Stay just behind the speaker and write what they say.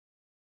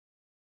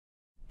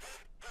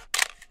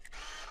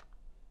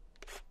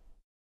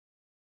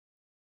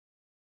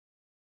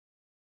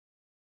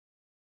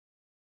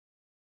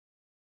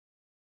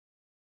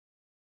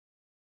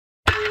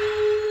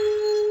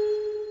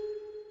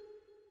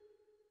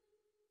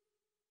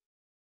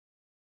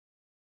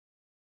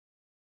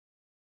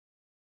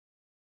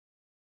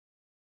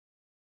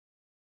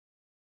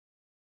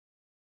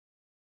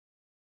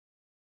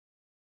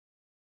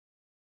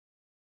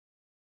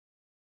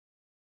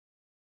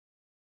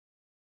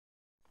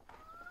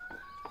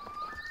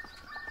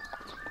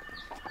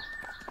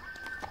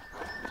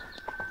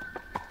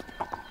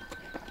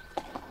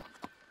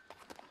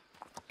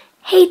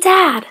Hey,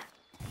 Dad.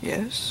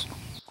 Yes?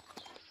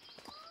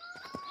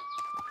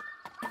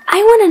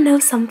 I want to know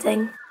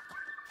something.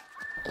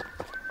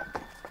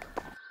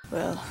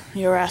 Well,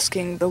 you're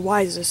asking the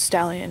wisest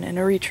stallion in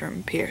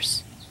Arietrem,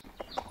 Peirce.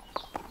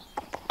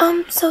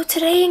 So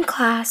today in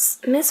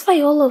class, Miss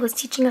Viola was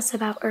teaching us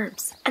about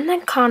herbs, and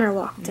then Connor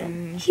walked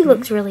in. He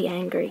looked really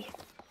angry.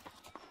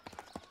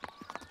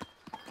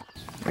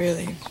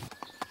 Really?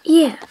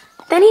 Yeah.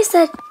 Then he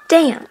said,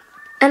 damn.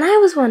 And I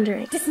was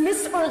wondering.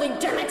 Dismiss early,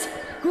 damn it!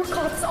 Who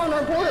coughs on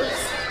our borders?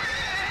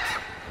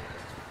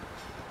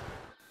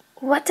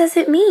 What does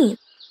it mean?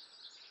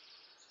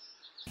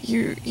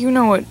 You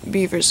know what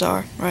beavers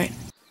are, right?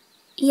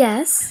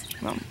 Yes.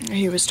 Well,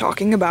 he was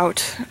talking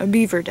about a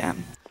beaver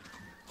dam.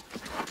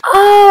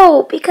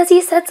 Oh, because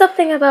he said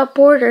something about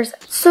borders.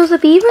 So the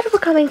beavers were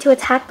coming to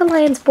attack the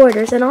lion's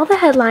borders, and all the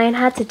head lion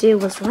had to do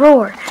was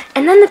roar.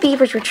 And then the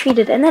beavers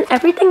retreated, and then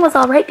everything was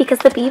alright because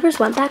the beavers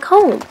went back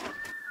home.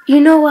 You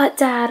know what,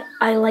 Dad?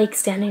 I like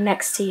standing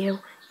next to you.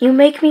 You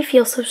make me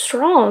feel so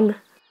strong.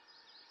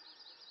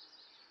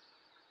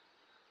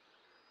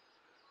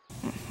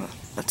 Well,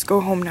 let's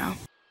go home now.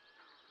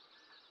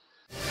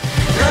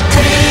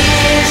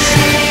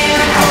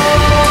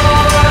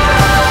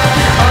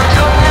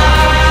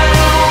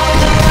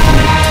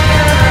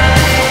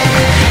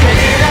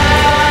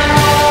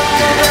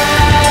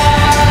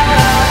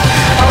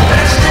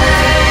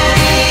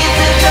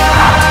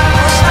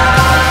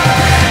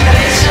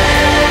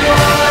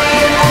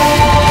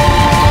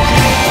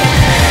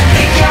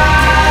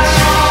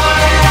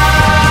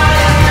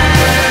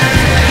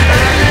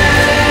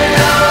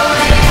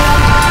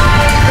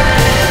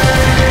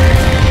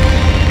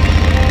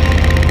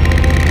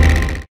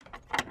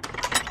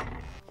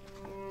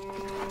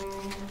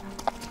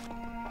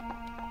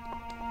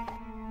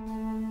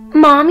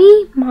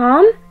 Mommy?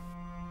 Mom?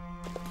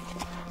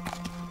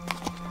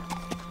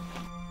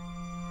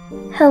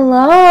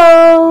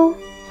 Hello?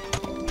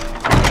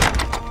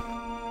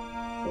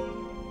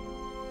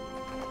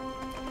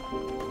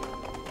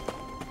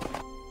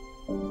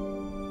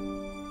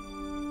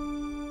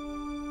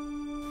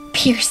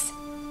 Peirce,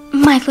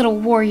 my little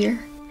warrior.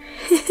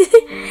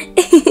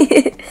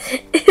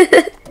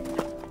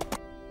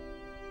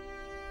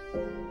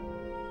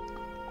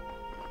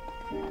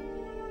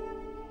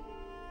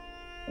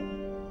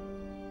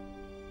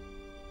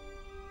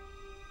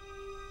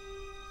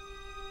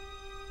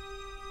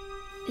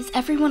 Is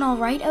everyone all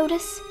right,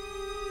 Odis?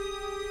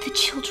 The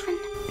children?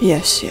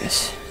 Yes,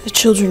 the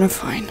children are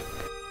fine.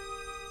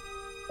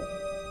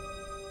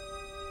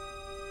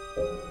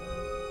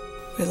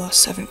 We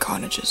lost 7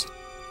 cottages.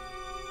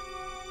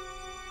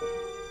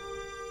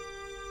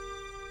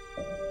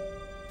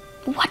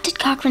 What did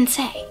Cochrane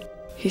say?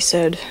 He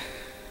said,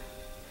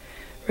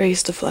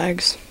 raise the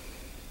flags.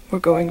 We're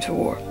going to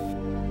war.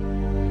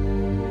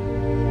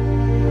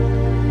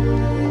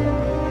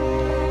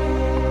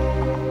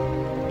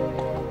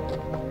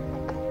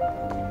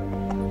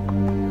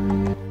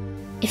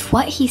 If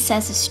what he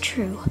says is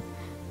true,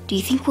 do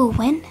you think we'll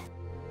win?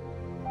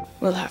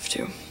 We'll have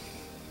to.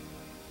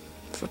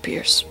 For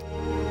Peirce.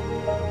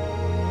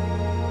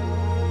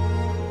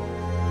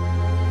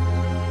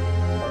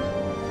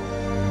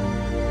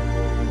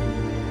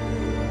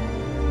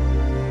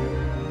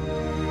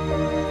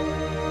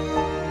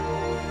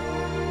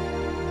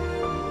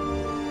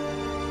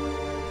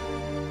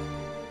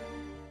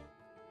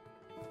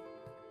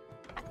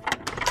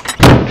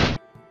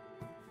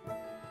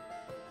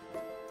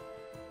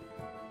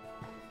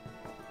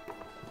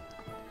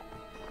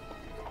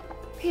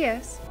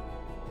 Peirce?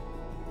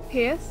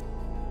 Peirce?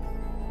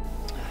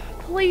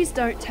 Please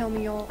don't tell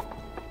me you're...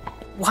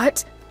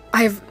 What?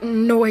 I have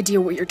no idea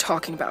what you're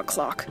talking about,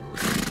 Clock.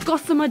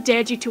 Gossamer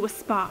dared you to a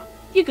spa.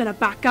 You're gonna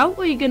back out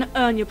or you're gonna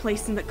earn your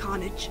place in the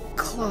carnage.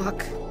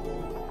 Clock.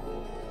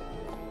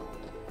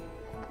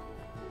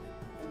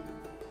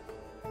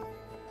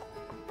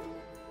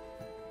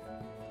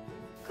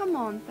 Come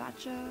on,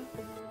 Thatcher.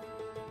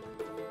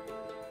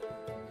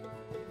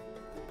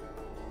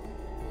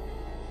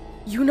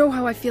 You know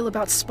how I feel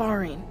about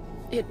sparring.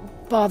 It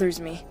bothers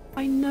me.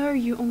 I know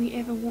you only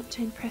ever want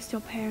to impress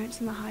your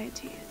parents in the higher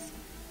tiers,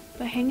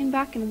 but hanging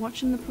back and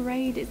watching the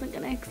parade isn't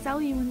going to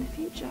excel you in the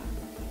future.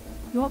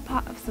 You're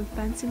part of some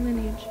fancy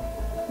lineage.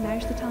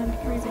 Now's the time to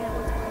prove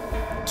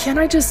it. Can't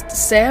I just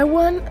say I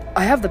won?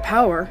 I have the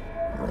power.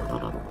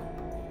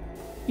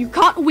 You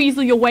can't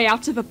weasel your way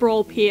out of a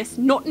brawl, Peirce.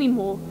 Not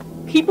anymore.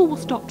 People will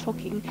stop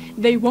talking.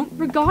 They won't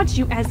regard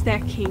you as their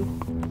king.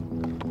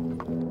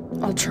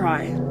 I'll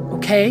try,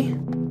 okay?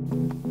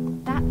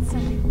 That's a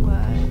new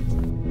word.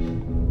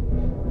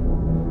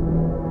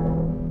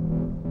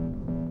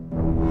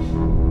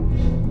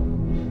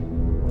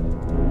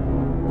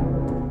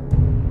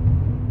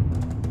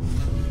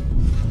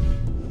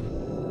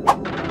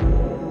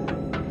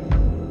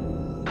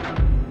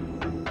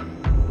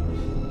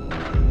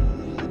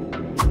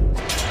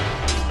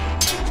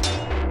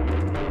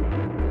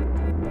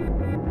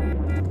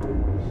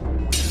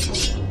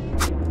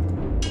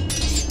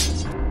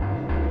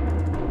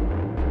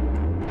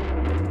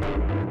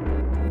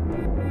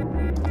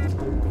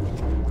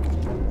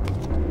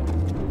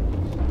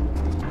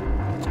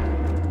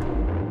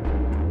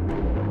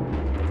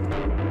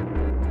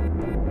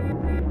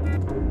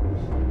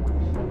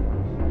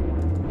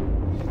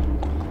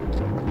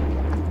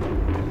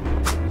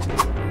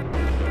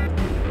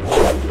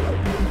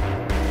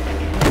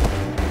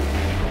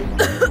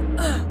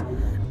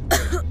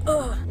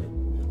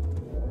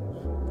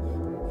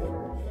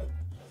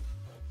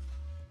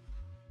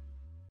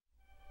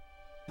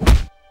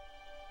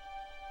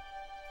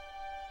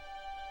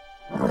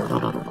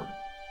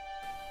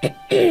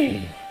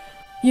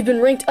 You've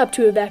been ranked up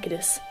to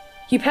Evacatus.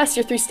 You passed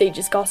your 3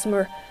 stages,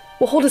 Gossamer.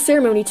 We'll hold a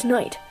ceremony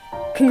tonight.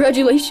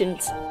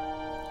 Congratulations.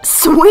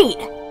 Sweet!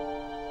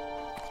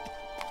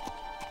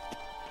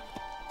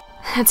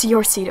 That's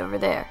your seat over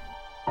there.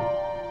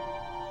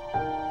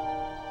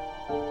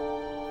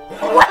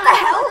 What the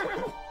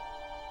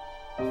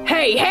hell?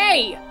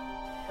 Hey!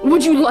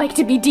 Would you like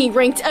to be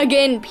deranked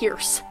again,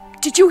 Peirce?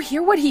 Did you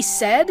hear what he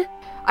said?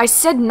 I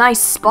said nice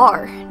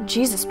spar.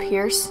 Jesus,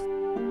 Peirce.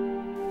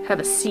 Have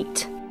a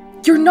seat.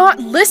 You're not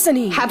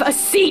listening! Have a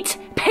seat,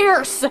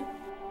 Peirce!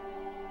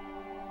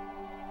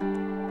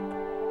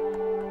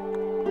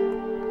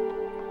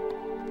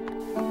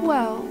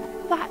 Well,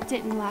 that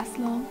didn't last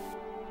long.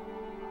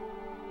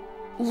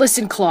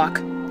 Listen,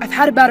 Clock. I've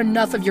had about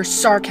enough of your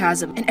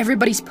sarcasm and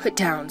everybody's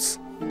put-downs.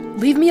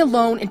 Leave me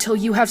alone until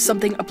you have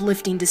something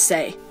uplifting to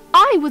say.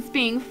 I was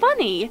being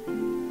funny!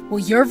 Well,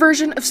 your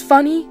version of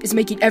funny is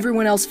making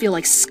everyone else feel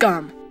like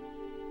scum.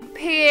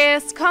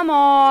 Peirce, come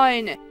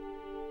on!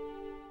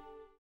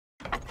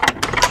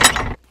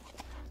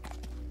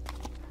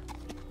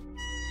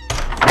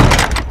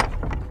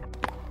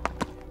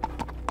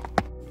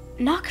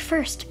 Knock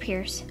first,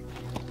 Peirce.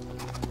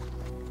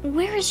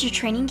 Where is your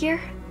training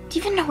gear? Do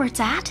you even know where it's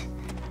at?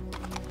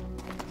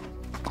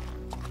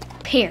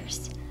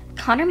 Peirce,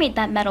 Connor made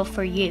that medal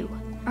for you.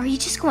 Are you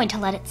just going to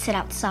let it sit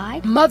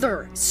outside?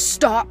 Mother,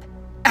 stop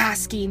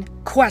asking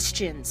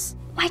questions.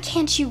 Why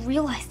can't you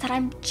realize that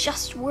I'm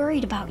just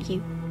worried about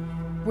you?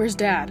 Where's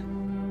Dad?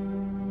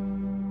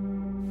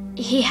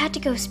 He had to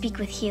go speak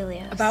with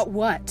Helios. About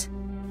what?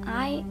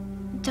 I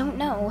don't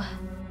know.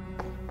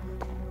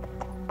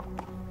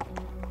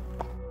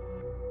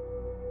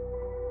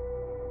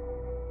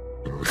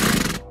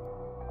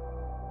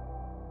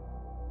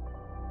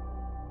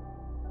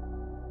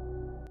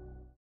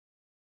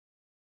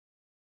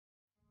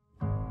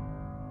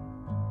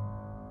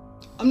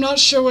 I'm not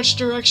sure which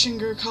direction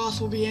Gurkoth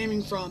will be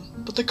aiming from,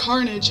 but the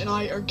Carnage and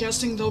I are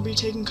guessing they'll be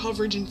taking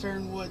coverage in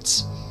Farron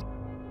Woods.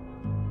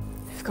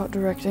 They've got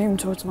direct aim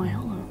towards my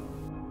hollow.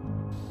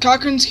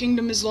 Cochrane's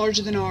kingdom is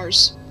larger than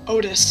ours.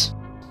 Odis.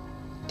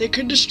 They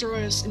could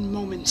destroy us in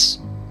moments.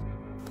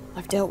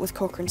 I've dealt with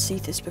Cochrane's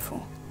Cephas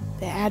before.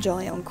 They're agile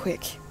and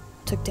quick.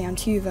 Took down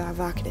 2 of our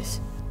Evacatus.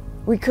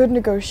 We could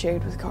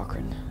negotiate with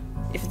Cochrane.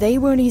 If they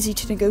weren't easy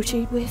to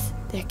negotiate with,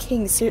 their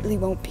king certainly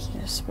won't be.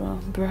 Yes,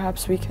 well,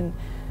 perhaps we can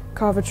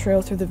carve a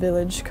trail through the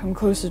village, come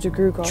closer to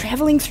Grugoth.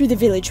 Traveling through the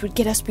village would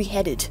get us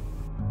beheaded.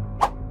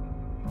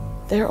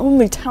 They're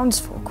only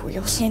townsfolk,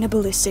 Wheels.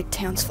 Cannibalistic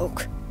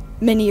townsfolk.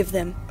 Many of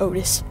them,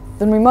 Odis.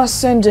 Then we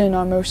must send in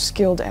our most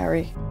skilled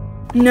Arie.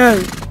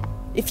 No!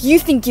 If you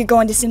think you're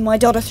going to send my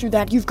daughter through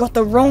that, you've got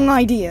the wrong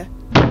idea.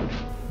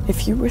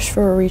 If you wish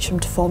for Arietrem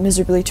to fall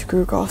miserably to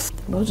Grugoth,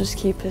 then we'll just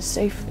keep her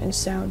safe and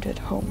sound at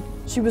home.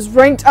 She was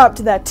ranked up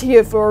to that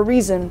tier for a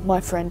reason, my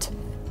friend.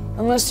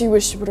 Unless you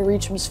wish to put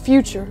Arietrem's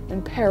future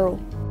in peril.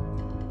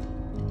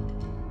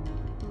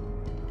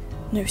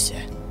 No,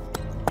 sir.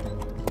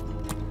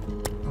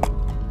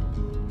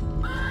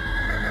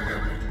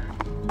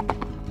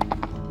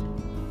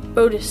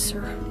 Odis,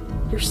 sir.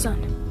 Your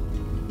son.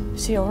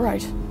 Is he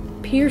alright?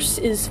 Peirce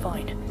is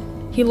fine.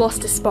 He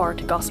lost his spar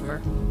to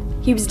Gossamer.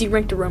 He was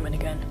deranked to Roman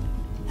again.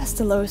 That's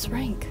the lowest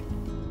rank.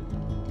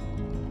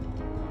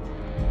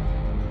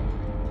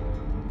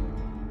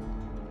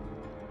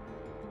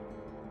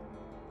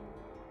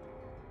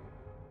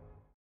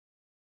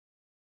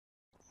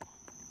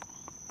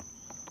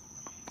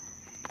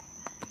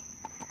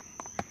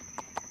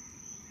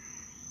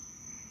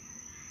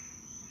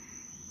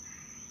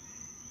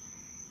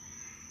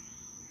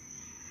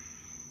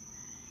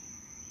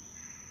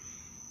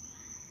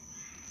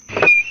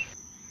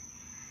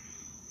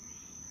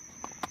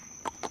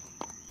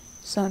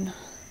 Son.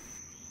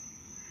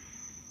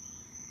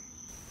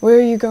 Where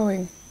are you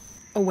going?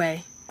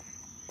 Away.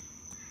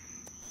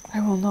 I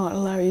will not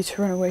allow you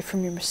to run away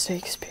from your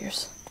mistakes,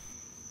 Peirce.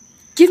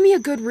 Give me a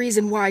good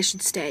reason why I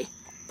should stay.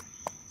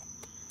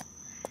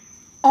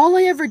 All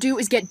I ever do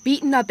is get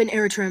beaten up in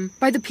Arietrem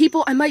by the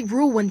people I might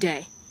rule one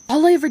day.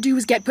 All I ever do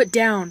is get put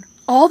down.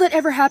 All that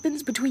ever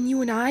happens between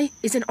you and I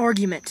is an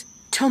argument.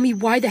 Tell me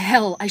why the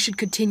hell I should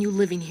continue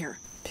living here.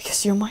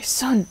 Because you're my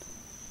son.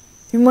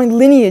 You're my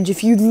lineage.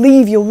 If you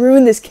leave, you'll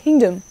ruin this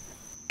kingdom.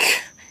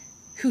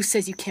 Who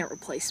says you can't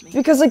replace me?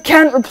 Because I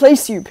can't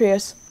replace you,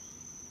 Peirce.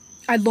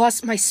 I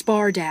lost my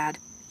spar, Dad.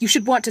 You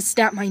should want to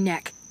snap my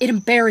neck. It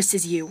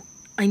embarrasses you.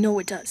 I know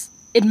it does.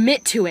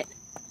 Admit to it.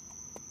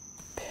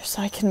 Peirce,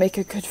 I can make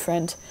a good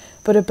friend,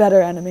 but a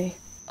better enemy.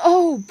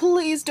 Oh,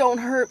 please don't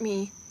hurt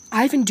me.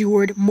 I've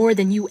endured more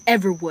than you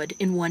ever would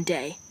in one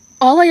day.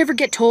 All I ever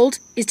get told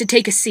is to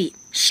take a seat.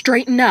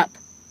 Straighten up.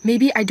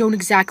 Maybe I don't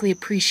exactly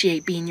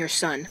appreciate being your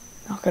son.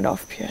 Knock it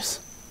off, Peirce.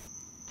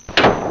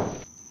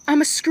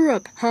 I'm a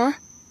screw-up, huh?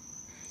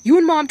 You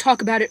and Mom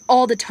talk about it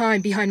all the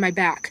time behind my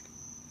back.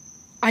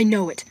 I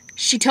know it.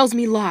 She tells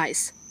me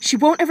lies. She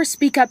won't ever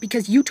speak up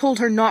because you told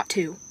her not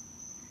to.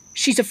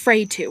 She's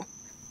afraid to.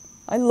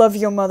 I love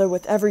your mother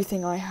with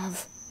everything I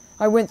have.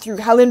 I went through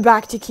hell and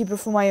back to keep her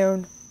for my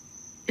own.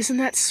 Isn't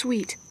that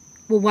sweet?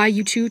 Will why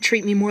you two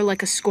treat me more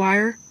like a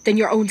squire than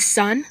your own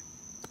son?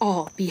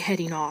 I'll be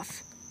heading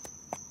off.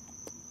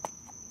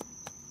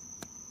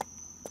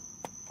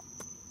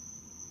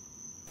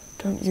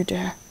 Don't you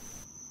dare.